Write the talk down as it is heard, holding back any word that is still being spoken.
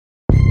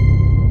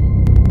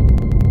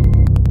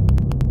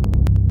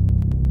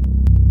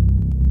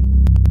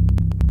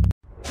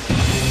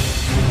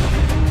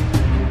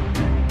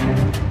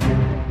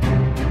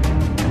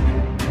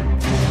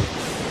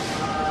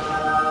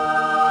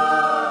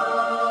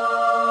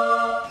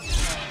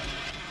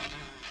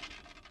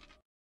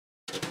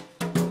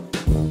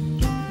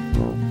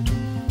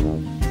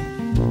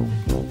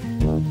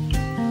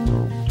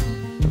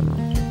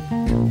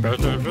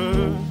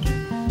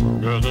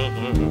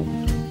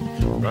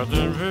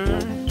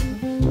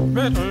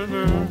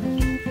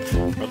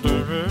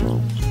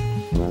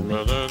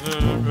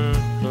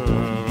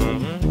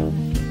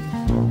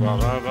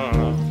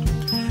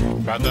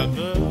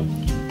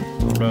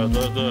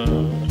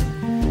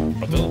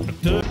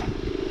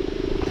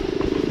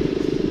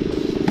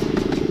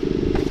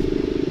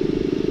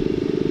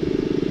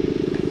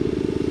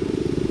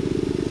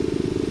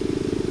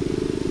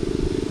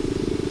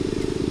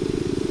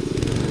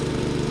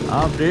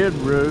I did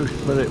roost,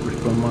 but it was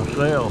for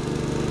myself.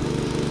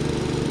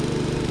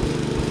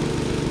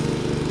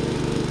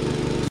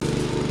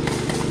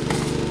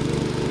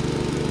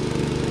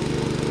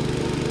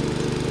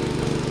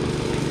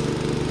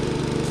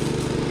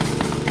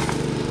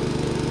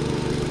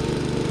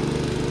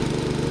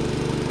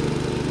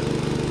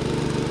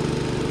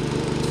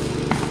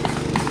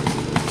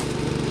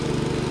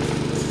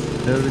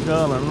 There's a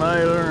got a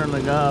nailer and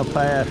a guy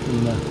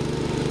passing the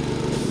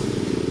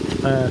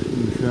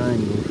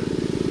shingles.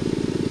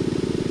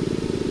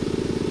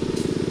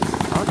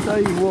 I'll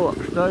tell you what,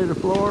 the state of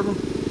Florida,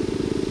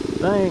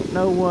 there ain't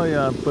no way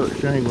I'd put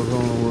shingles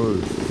on a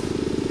roof.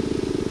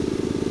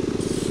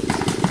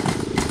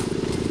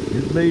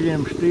 It'd be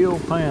them steel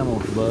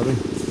panels, buddy.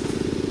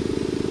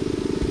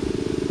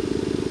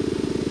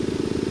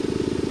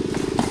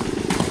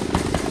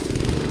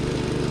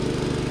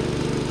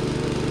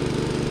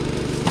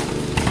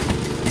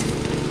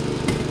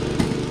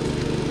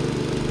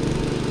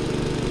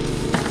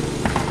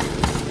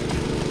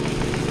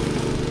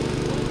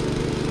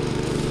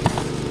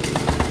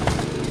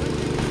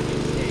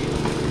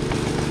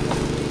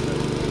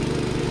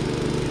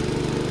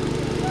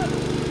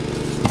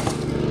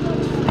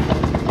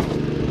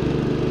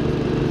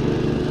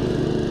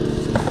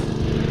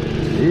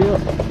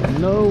 Yep,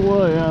 no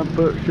way I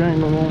put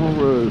shingles on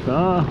the roof.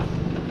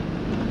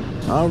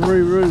 I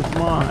re-roofed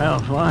my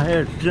house. I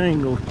had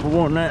shingles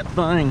pouring that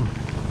thing.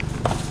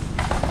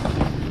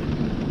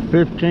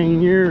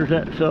 15 years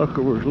that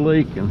sucker was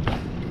leaking.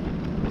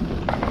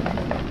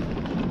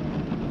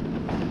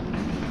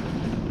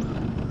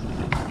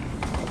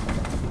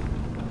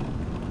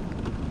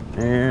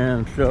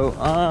 And so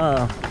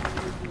I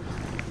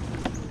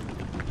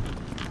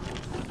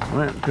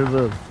went to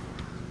the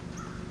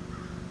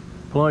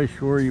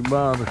place where you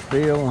buy the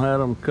steel and had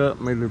them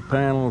cut me the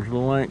panels the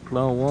length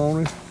I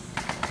wanted.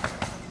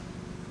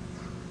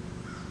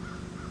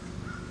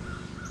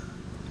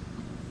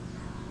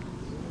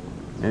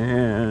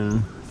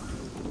 And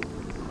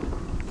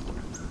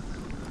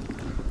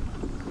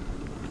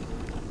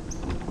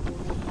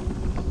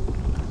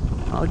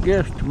I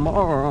guess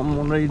tomorrow I'm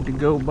gonna need to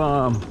go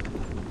by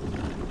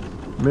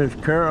Miss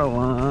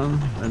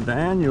Caroline and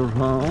Daniel's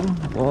home,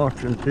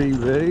 watching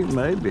TV,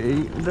 maybe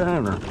eating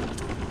dinner.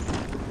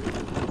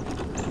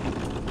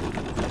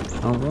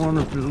 I wonder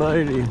if the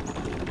lady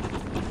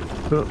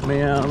put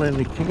me out in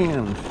the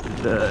cans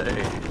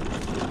today.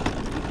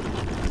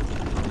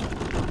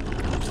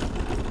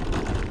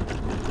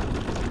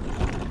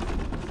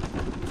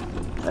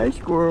 Hey,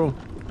 squirrel.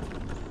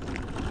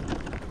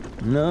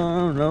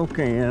 No, no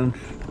cans.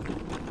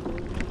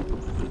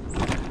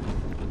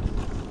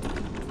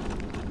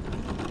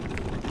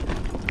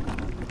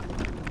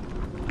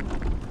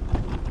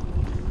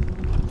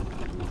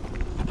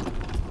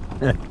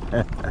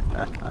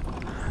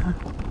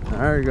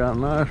 There you got a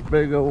nice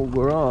big old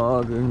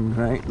garage, and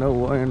there ain't no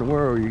way in the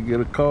world you get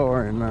a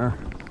car in there.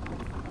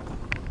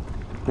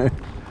 It's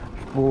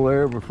full of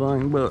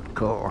everything but a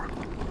car.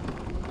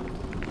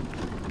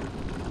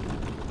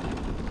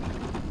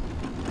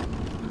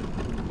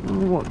 I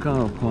wonder what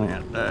kind of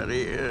plant that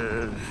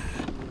is.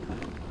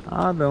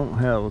 I don't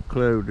have a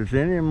clue. Does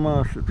any of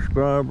my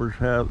subscribers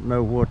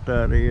know what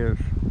that is?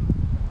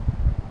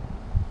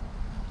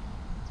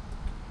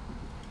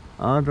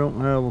 I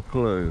don't have a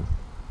clue.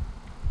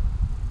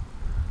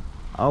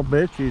 I'll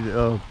bet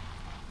you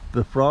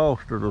the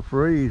frost or the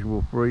freeze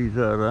will freeze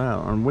that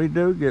out. And we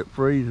do get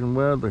freezing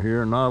weather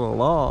here, not a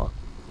lot,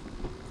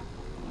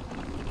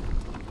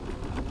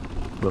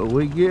 but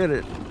we get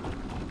it.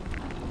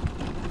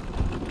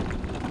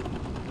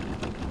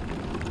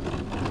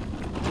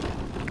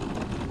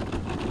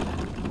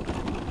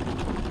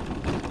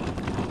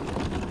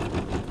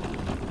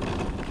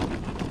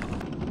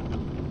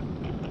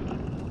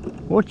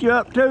 What you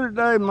up to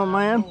today, my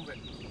man?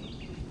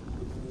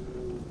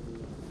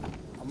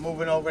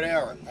 Moving over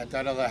there at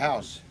that other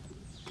house.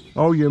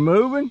 Oh, you're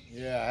moving?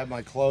 Yeah, I had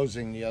my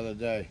closing the other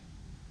day.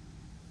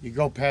 You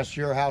go past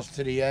your house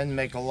to the end,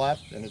 make a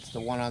left, and it's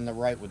the one on the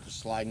right with the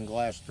sliding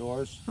glass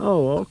doors.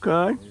 Oh,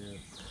 okay. Yeah.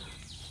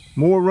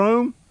 More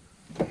room?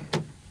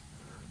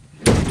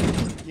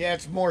 Yeah,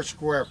 it's more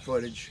square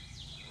footage.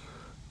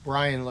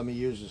 Brian let me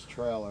use his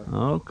trailer.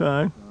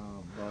 Okay.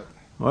 But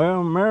Well,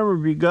 remember,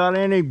 if you got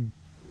any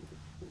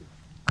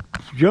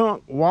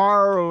junk,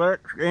 wire,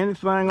 electric,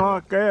 anything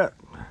like that.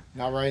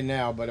 not right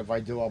now, but if I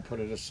do, I'll put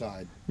it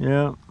aside.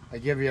 Yeah. I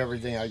give you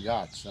everything I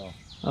got, so.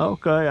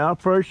 Okay, I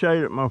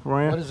appreciate it, my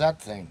friend. What is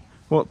that thing?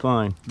 What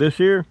thing? This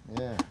here?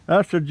 Yeah.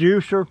 That's a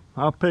juicer.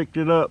 I picked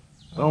it up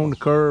on the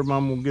curb.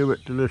 I'm gonna give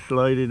it to this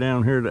lady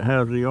down here that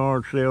has the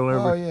yard sale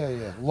Oh,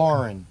 every yeah.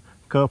 Lauren.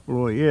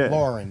 couple of, yeah.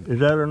 Lauren. Is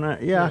that her name?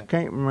 Yeah, I Yeah.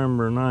 can't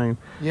remember her name.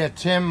 Yeah,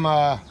 Tim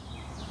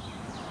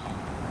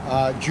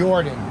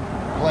Jordan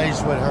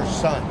plays with her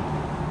son.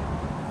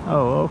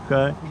 Oh,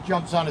 okay. He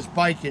jumps on his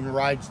bike and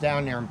rides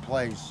down there and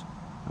plays.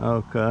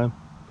 Okay.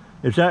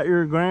 Is that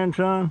your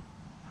grandson?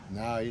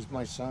 No, he's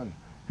my son.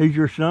 He's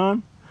your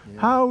son? Yeah.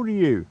 How old are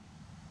you?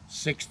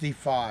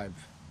 65.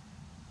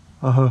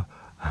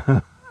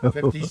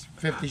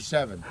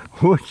 57.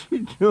 What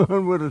you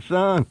doing with a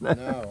son?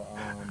 No,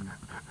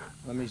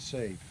 let me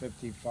see.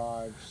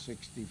 55,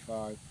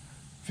 65,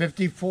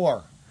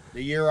 54.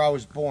 The year I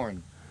was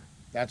born.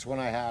 That's when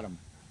I had him.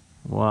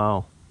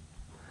 Wow.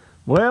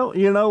 Well,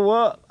 you know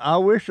what? I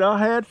wish I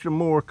had some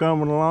more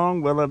coming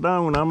along, but I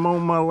don't. I'm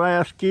on my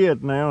last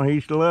kid now.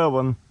 He's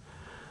 11.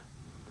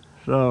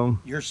 So.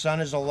 Your son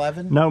is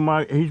 11? No,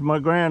 he's my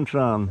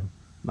grandson.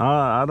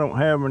 I don't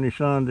have any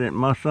sons.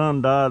 My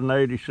son died in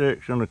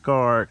 '86 in a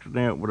car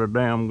accident with a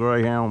damn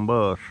Greyhound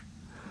bus.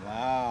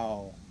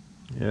 Wow.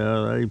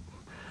 Yeah, they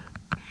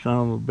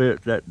son of a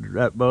bitch.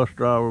 That bus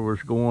driver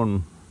was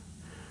going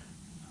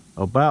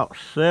about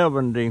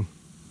 70.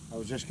 I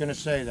was just gonna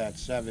say that,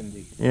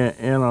 70.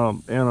 In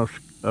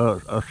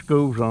a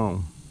school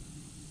zone.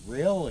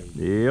 Really?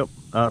 Yep,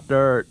 out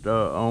there at,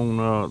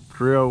 on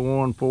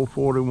 301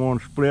 441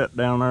 split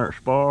down there at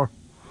Spar.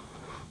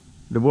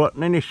 There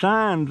wasn't any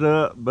signs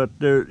up, but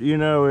there, you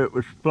know, it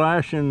was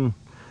flashing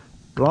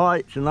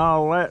lights and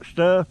all that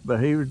stuff,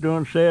 but he was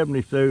doing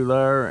 70 through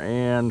there,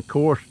 and of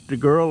course the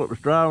girl that was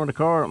driving the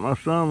car that my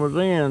son was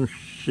in,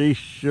 she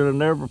should have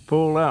never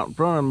pulled out in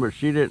front of him, but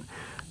she didn't.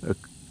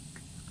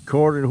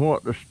 According to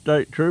what the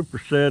state trooper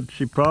said,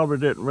 she probably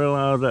didn't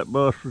realize that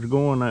bus was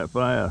going that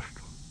fast,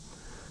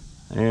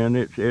 and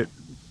it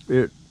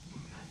hit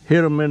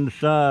them in the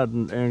side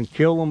and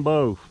killed them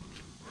both.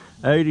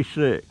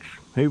 86.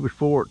 He was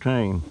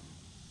 14.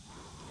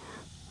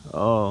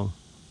 Oh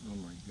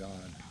my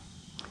God.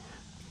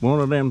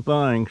 One of them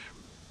things.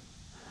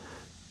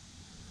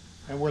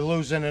 And we're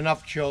losing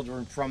enough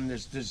children from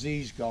this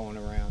disease going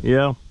around.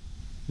 Yeah.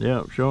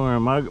 Yeah, sure.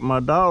 My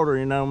daughter,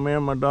 you know, me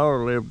and my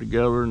daughter live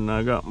together, and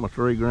I got my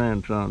 3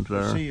 grandsons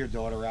there. I see your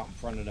daughter out in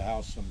front of the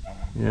house sometime.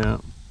 Yeah.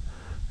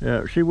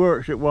 Yeah, she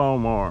works at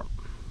Walmart.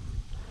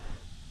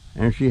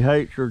 And she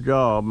hates her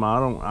job.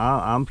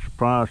 I'm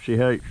surprised she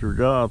hates her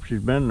job. She's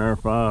been there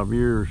 5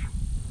 years.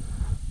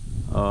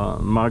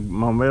 My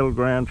middle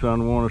grandson,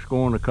 the one that's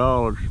going to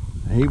college,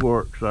 he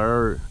works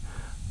there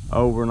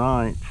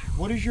overnight.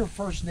 What is your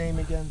first name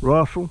again?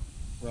 Russell.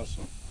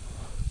 Russell.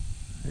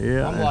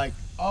 Yeah. I'm like,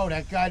 oh,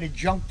 that guy the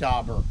junk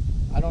Dobber.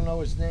 I don't know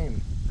his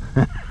name.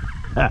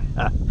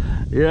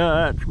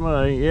 Yeah, that's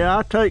me. Yeah,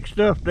 I take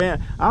stuff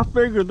down. I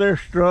figure they're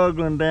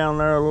struggling down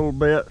there a little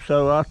bit,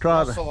 so I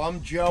try Russell, to...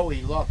 I'm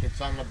Joey. Look,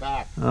 it's on the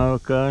back.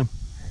 Okay.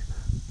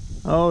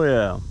 Oh,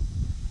 yeah.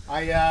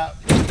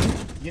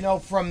 You know,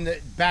 from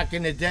back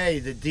in the day,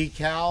 the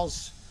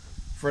decals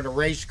for the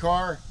race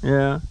car.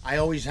 Yeah. I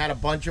always had a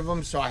bunch of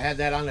them, so I had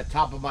that on the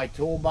top of my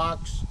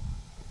toolbox,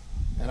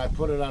 and I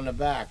put it on the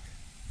back.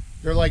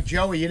 They're like,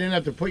 Joey, you didn't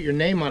have to put your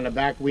name on the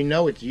back. We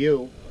know it's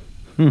you.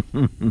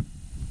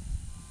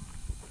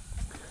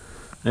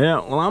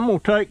 Yeah, well, I'm going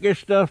to take this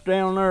stuff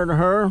down there to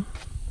her.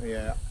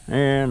 Yeah.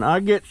 And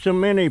I get so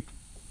many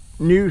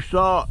new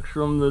socks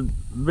from the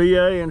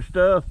VA and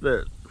stuff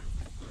that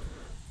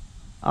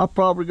I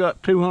probably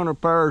got 200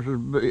 pairs of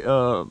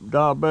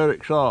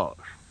diabetic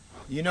socks.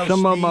 You know, some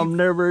Steve, of them I've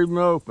never even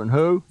opened.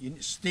 Who?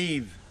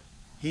 Steve.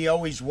 He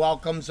always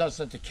welcomes us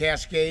at the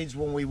Cascades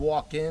when we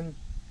walk in.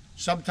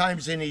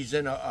 Sometimes he's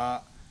in an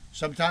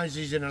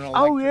electric...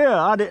 Oh, yeah,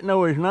 I didn't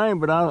know his name,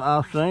 but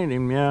I've seen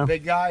him, yeah.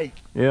 Big guy?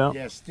 Yeah.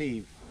 Yeah,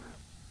 Steve.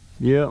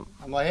 Yeah.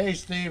 I'm like, hey,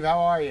 Steve, how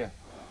are you?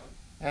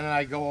 And then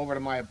I go over to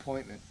my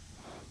appointment.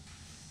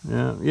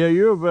 Yeah, yeah,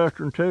 you're a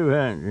veteran too,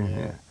 haven't you?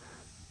 Yeah.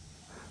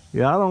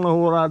 Yeah, I don't know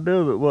what I'd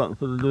do if it wasn't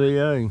for the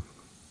VA.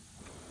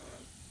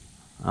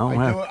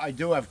 I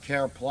do have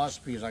Care Plus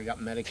because I got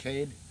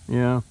Medicaid.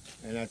 Yeah.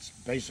 And that's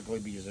basically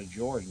because of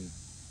Jordan.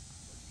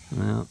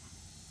 Yeah.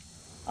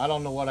 I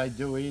don't know what I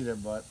do either,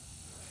 but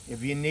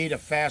if you need a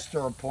faster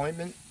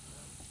appointment,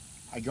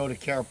 I go to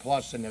Care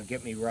Plus and they'll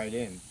get me right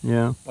in.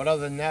 Yeah. But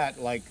other than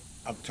that, like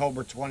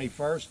October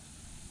 21st,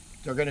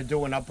 they're going to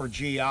do an upper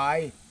GI,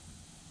 a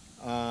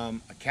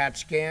CAT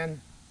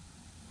scan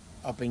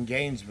up in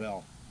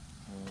Gainesville.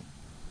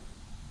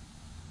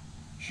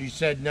 She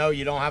said, no,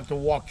 you don't have to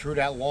walk through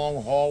that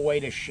long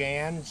hallway to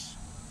Shands.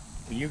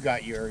 You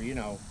got your, you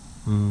know.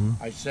 Mm-hmm.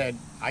 I said,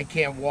 I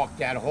can't walk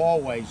that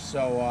hallway.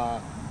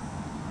 So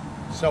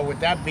with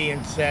that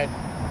being said,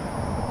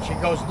 she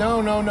goes,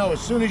 no.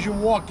 As soon as you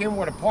walk in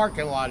where the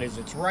parking lot is,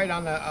 it's right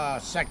on the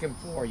second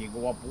floor. You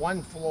go up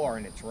one floor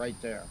and it's right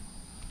there.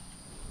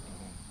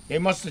 They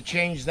must have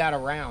changed that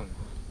around.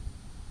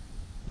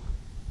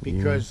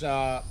 Because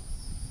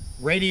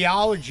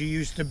radiology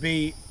used to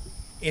be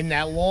in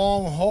that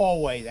long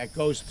hallway that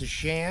goes to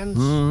Shands.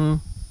 Mm-hmm.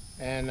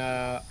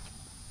 And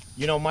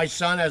You know, my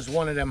son has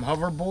one of them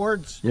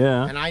hoverboards.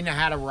 Yeah. And I know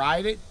how to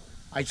ride it.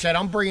 I said,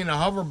 I'm bringing a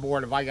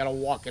hoverboard if I got to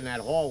walk in that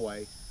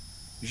hallway.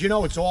 Because you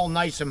know, it's all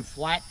nice and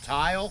flat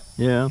tile.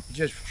 Yeah.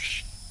 Just...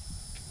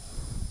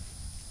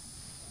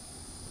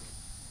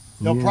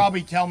 They'll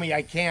probably tell me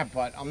I can't,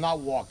 but I'm not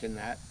walking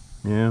that.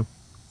 Yeah.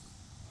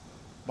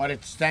 But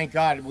it's, thank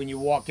God, when you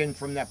walk in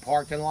from that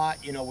parking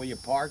lot, you know, where you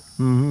park.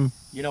 Mm-hmm.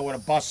 You know where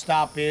the bus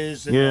stop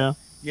is. And Yeah.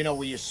 you know,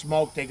 where you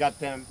smoke, they got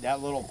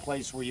that little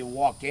place where you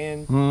walk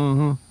in.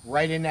 Mm-hmm.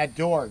 Right in that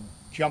door.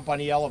 Jump on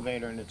the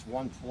elevator, and it's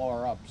one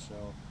floor up, so.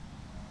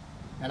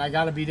 And I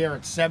got to be there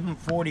at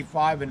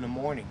 7:45 in the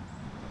morning.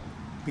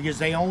 Because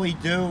they only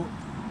do,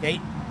 they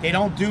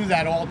don't do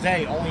that all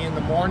day. Only in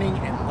the morning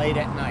and late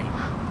at night.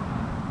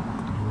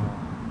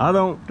 I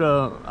don't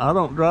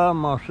drive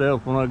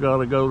myself when I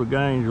gotta go to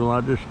Gainesville.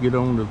 I just get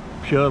on the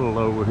shuttle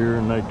over here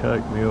and they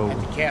take me over.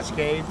 At the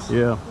Cascades?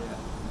 Yeah.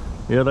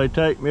 Yeah, they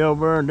take me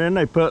over and then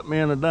they put me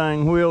in a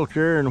dang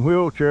wheelchair and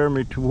wheelchair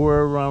me to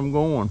wherever I'm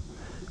going.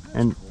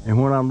 And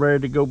when I'm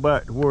ready to go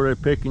back to where they're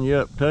picking you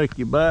up, take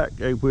you back,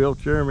 they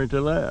wheelchair me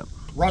to that.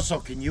 Russell,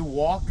 can you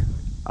walk?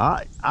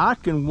 I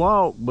can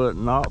walk, but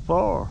not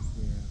far.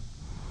 Yeah.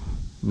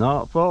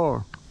 Not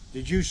far.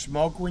 Did you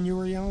smoke when you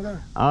were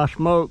younger? I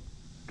smoked.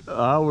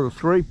 I was a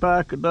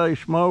 3-pack a day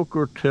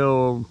smoker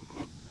till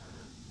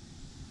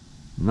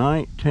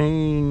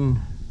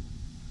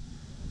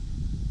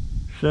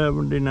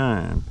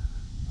 1979.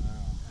 Wow.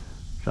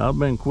 So I've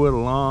been quit a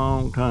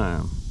long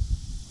time.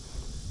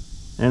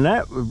 And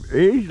that was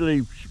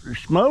easily,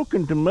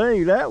 smoking to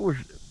me, that was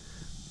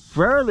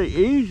fairly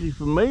easy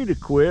for me to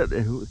quit.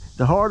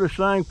 The hardest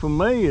thing for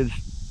me is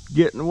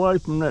getting away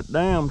from that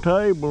damn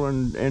table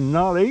and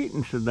not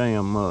eating so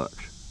damn much.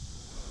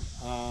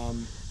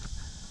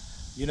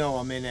 You know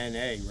I'm in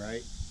NA,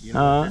 right? You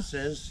know what this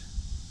is?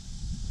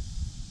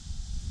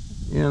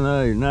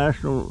 NA,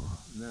 National...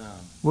 No.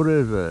 What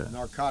is that?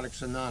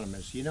 Narcotics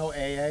Anonymous. You know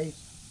AA?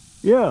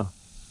 Yeah.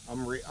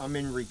 I'm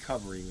in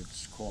recovery,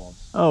 it's called.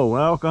 Oh,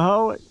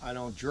 alcoholic? I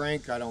don't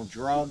drink, I don't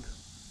drug,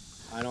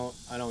 I don't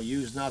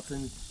use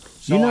nothing.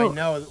 So you know, I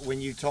know that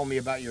when you told me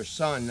about your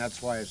son,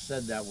 that's why I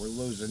said that we're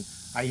losing.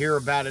 I hear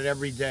about it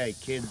every day.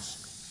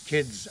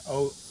 Kids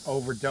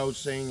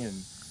overdosing,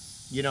 and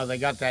you know they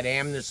got that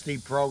amnesty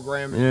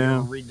program. And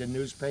yeah. You read the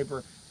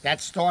newspaper.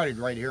 That started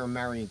right here in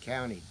Marion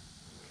County,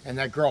 and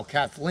that girl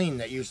Kathleen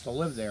that used to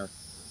live there,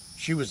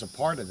 she was a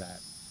part of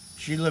that.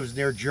 She lives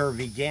near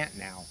Jervy Gant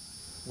now,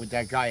 with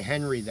that guy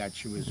Henry that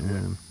she was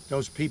with.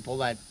 Those people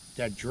that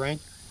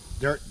drink,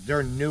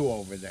 they're new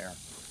over there.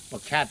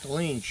 But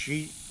Kathleen,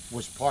 she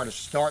was part of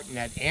starting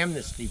that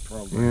amnesty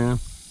program. Yeah.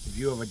 If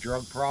you have a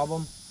drug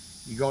problem,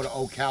 you go to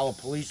Ocala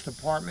Police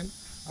Department.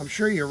 I'm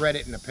sure you read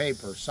it in the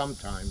paper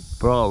sometime.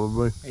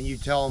 Probably. And you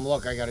tell them,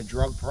 look, I got a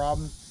drug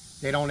problem.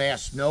 They don't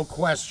ask no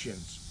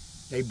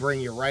questions. They bring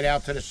you right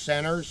out to the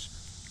centers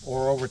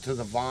or over to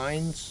the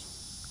Vines.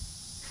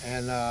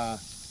 And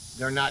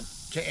they're not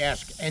to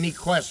ask any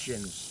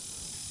questions.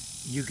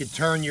 You could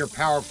turn your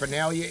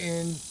paraphernalia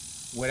in,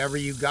 whatever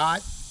you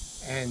got,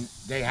 and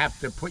they have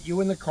to put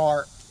you in the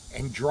car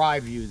and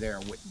drive you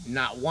there with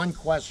not one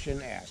question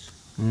asked.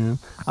 Yeah.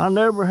 I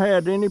never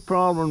had any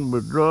problem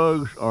with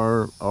drugs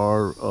or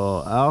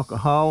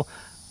alcohol.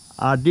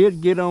 I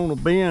did get on a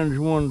binge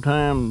one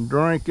time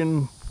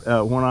drinking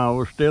when I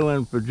was still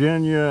in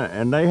Virginia,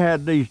 and they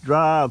had these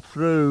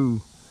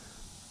drive-through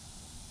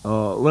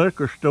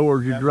liquor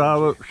stores. You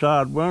drive up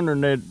side window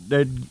and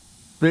they'd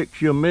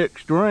fix you a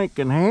mixed drink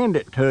and hand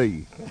it to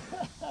you.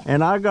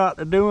 And I got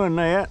to doing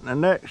that, and the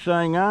next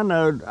thing I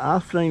know, I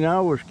seen I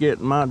was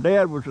getting, my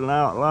dad was an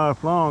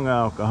lifelong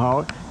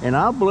alcoholic, and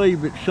I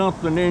believe it's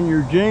something in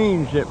your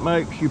genes that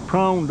makes you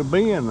prone to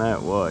being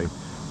that way.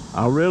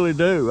 I really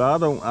do. I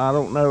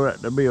don't know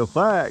that to be a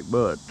fact,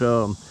 but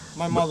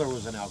my mother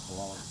was an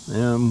alcoholic.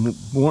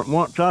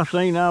 Once I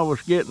seen I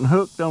was getting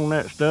hooked on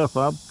that stuff,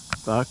 I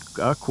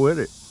quit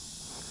it.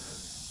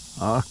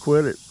 I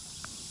quit it.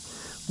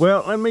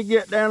 Well, let me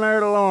get down there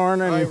to Lauren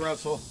and. All right,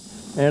 Russell.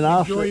 And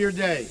enjoy your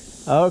day.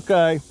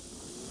 Okay.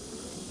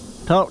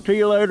 Talk to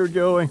you later,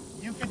 Joey.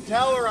 You can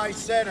tell her I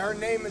said her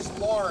name is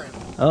Lauren.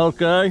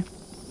 Okay.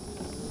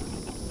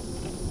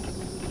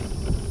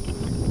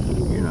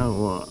 You know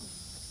what?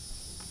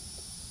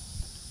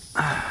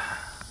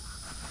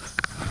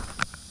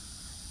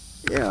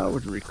 Yeah, I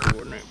was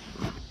recording it.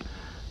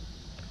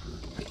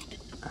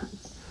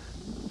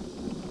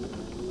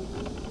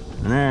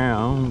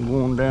 Now I'm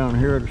going down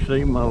here to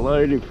see my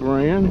lady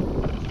friend.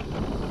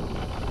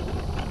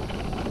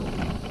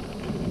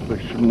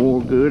 Put some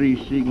more goodies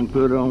she can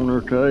put on her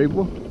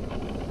table.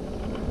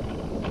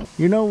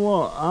 You know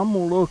what? I'm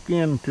gonna look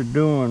into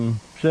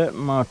setting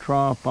my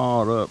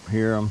tripod up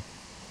here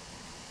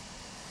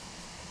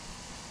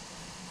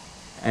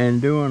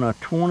and doing a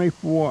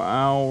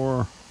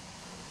 24-hour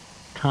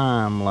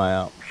time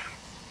lapse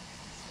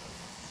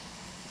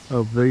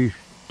of these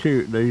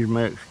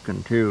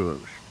Mexican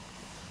tulips.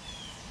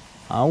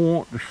 I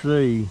want to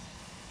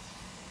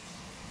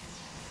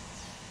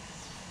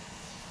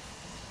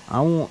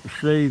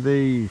see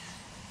these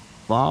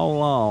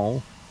fall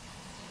off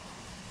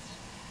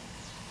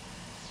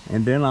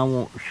and then I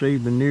want to see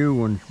the new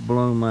ones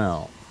bloom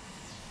out.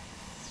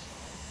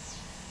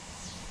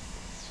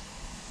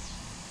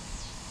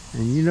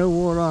 And you know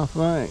what I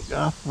think?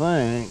 I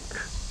think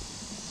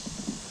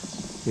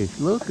it's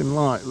looking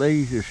like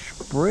these are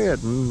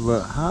spreading,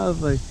 but how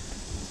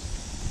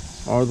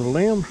are the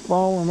limbs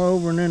falling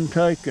over and then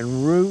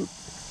taking root?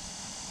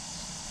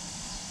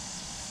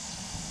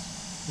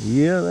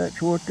 Yeah,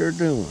 that's what they're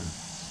doing.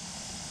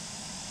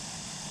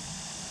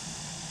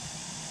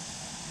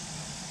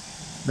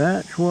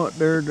 That's what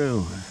they're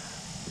doing.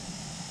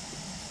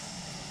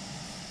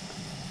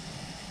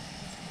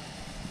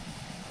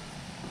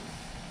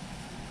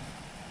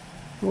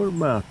 What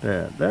about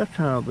that? That's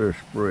how they're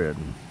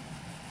spreading.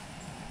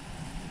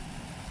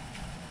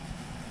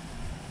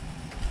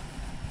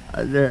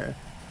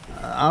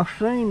 I've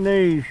seen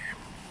these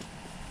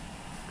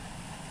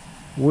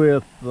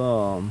with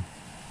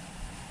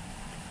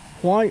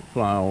white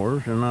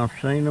flowers, and I've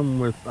seen them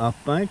with, I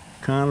think,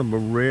 kind of a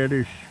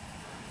reddish,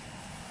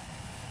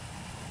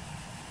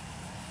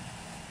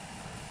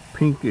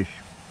 pinkish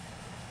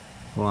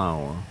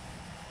flower.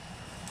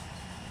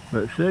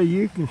 But see,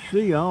 you can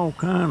see all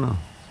kind of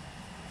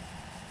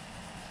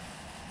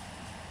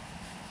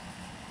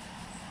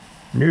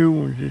new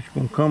ones that's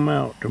gonna come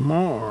out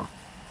tomorrow.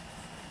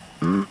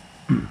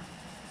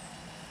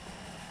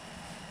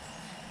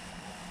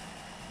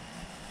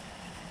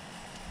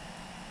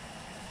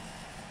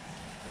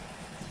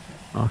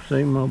 I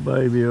see my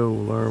baby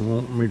over there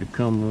wanting me to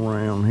come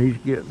around. He's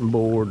getting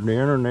bored. The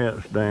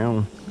internet's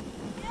down.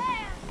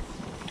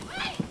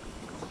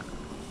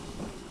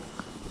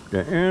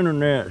 The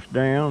internet's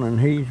down and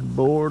he's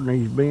bored and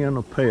he's being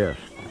a pest.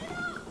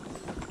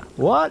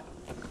 What?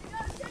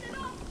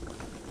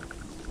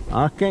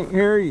 I can't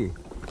hear you.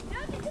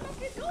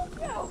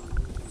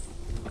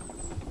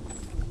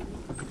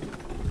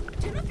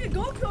 Turn up your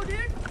GoPro,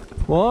 dude.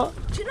 What?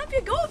 Turn up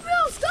your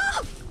GoPro.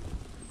 Stop.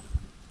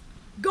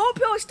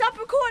 GoPro, stop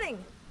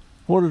recording.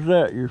 What is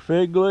that? Your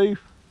fig leaf?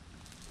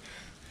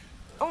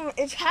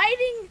 It's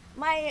hiding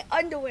my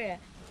underwear.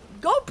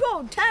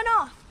 GoPro, turn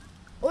off.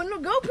 Oh no,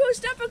 GoPro,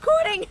 stop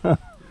recording.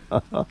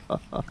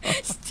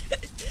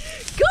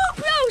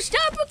 GoPro,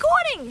 stop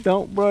recording.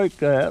 Don't break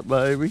that,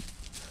 baby.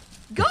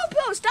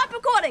 GoPro, stop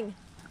recording.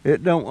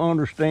 It don't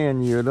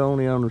understand you. It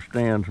only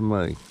understands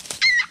me.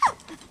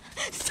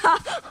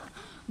 Stop.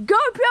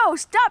 GoPro,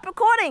 stop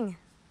recording.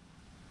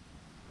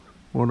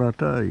 What'd I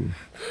tell you?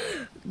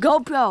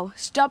 GoPro,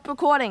 stop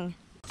recording.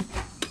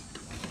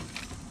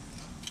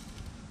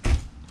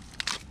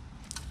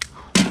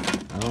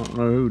 I don't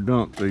know who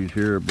dumped these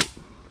here, but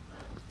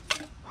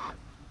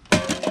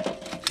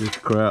this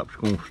crap's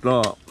gonna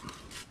stop.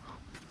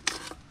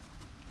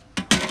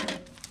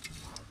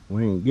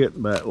 We ain't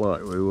getting back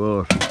like we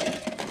was.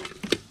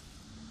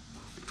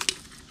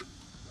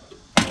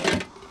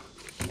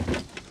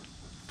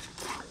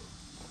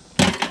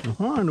 Now,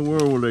 why in the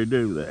world would they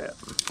do that?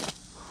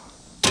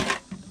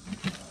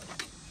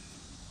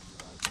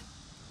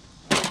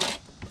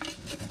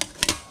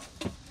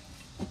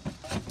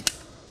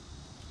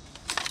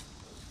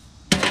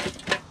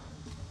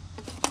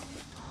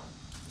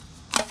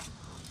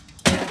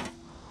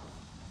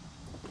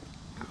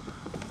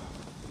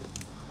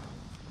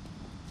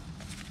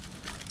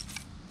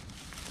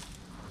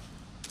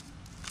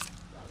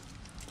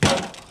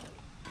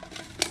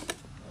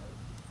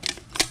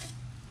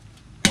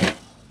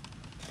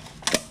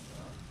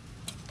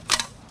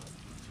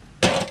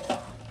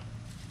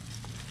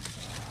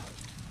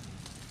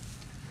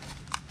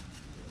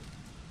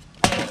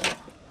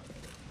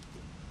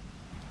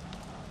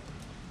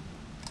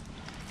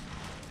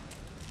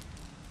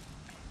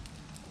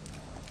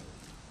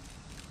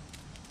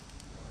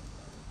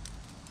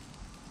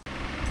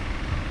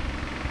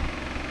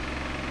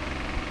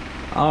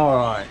 All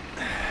right,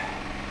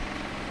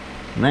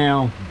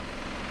 now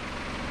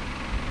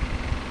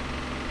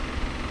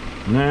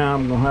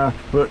I'm gonna have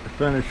to put the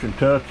finishing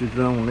touches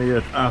on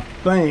this. I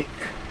think,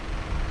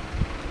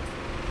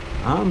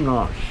 I'm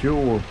not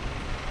sure,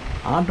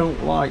 I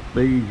don't like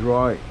these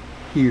right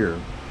here.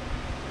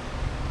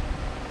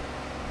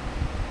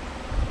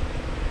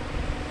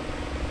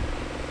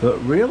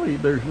 But really,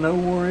 there's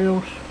nowhere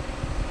else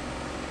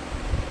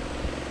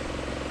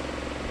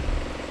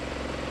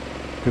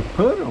to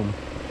put them.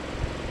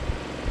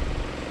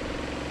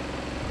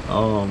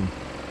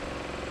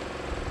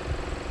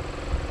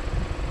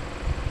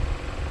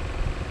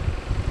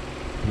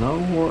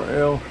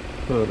 Nowhere else to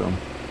put them.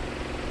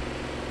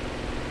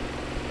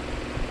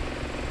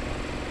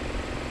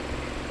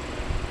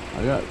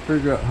 I got to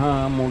figure out how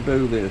I'm gonna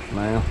do this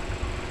now.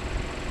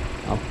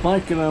 I'm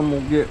thinking I'm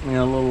gonna get me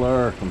a little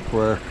air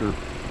compressor.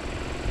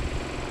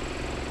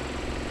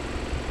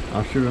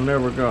 I should have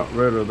never got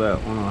rid of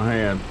that one I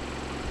had.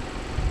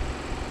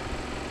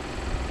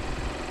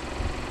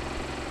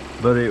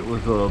 But it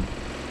was a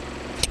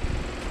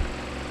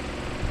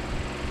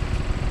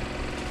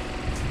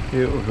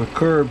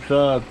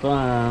curbside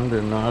find,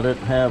 and I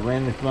didn't have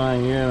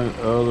anything in it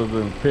other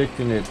than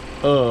picking it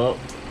up.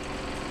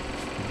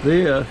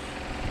 This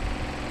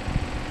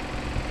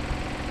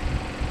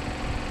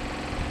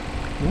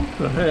What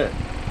the heck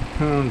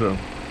kind of...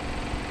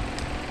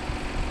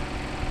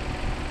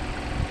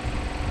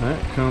 That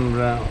comes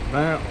out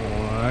that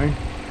way.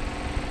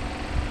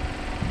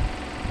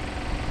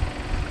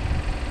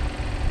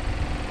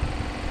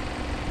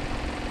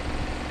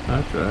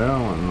 That's the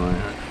Allen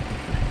wrench.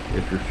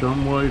 Is there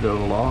some way to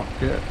lock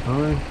that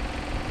thing?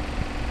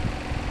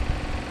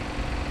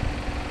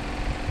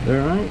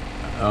 There ain't.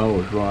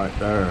 Oh, it's right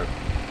there.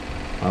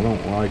 I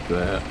don't like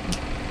that.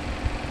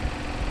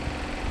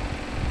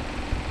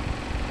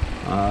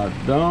 I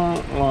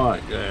don't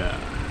like that.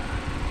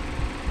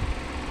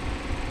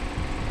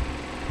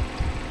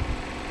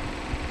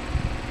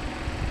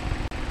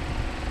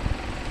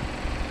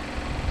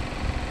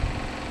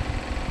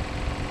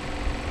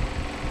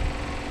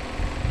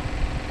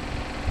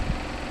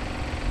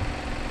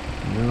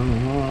 You know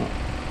what?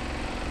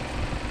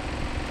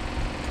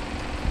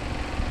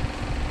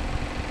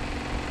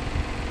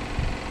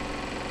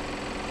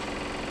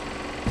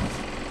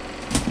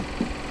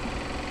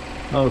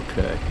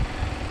 Okay.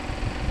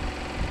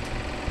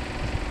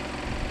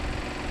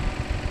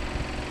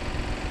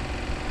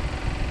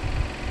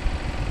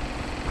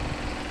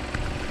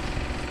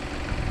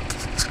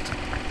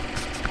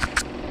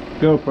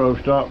 GoPro,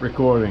 stop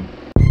recording.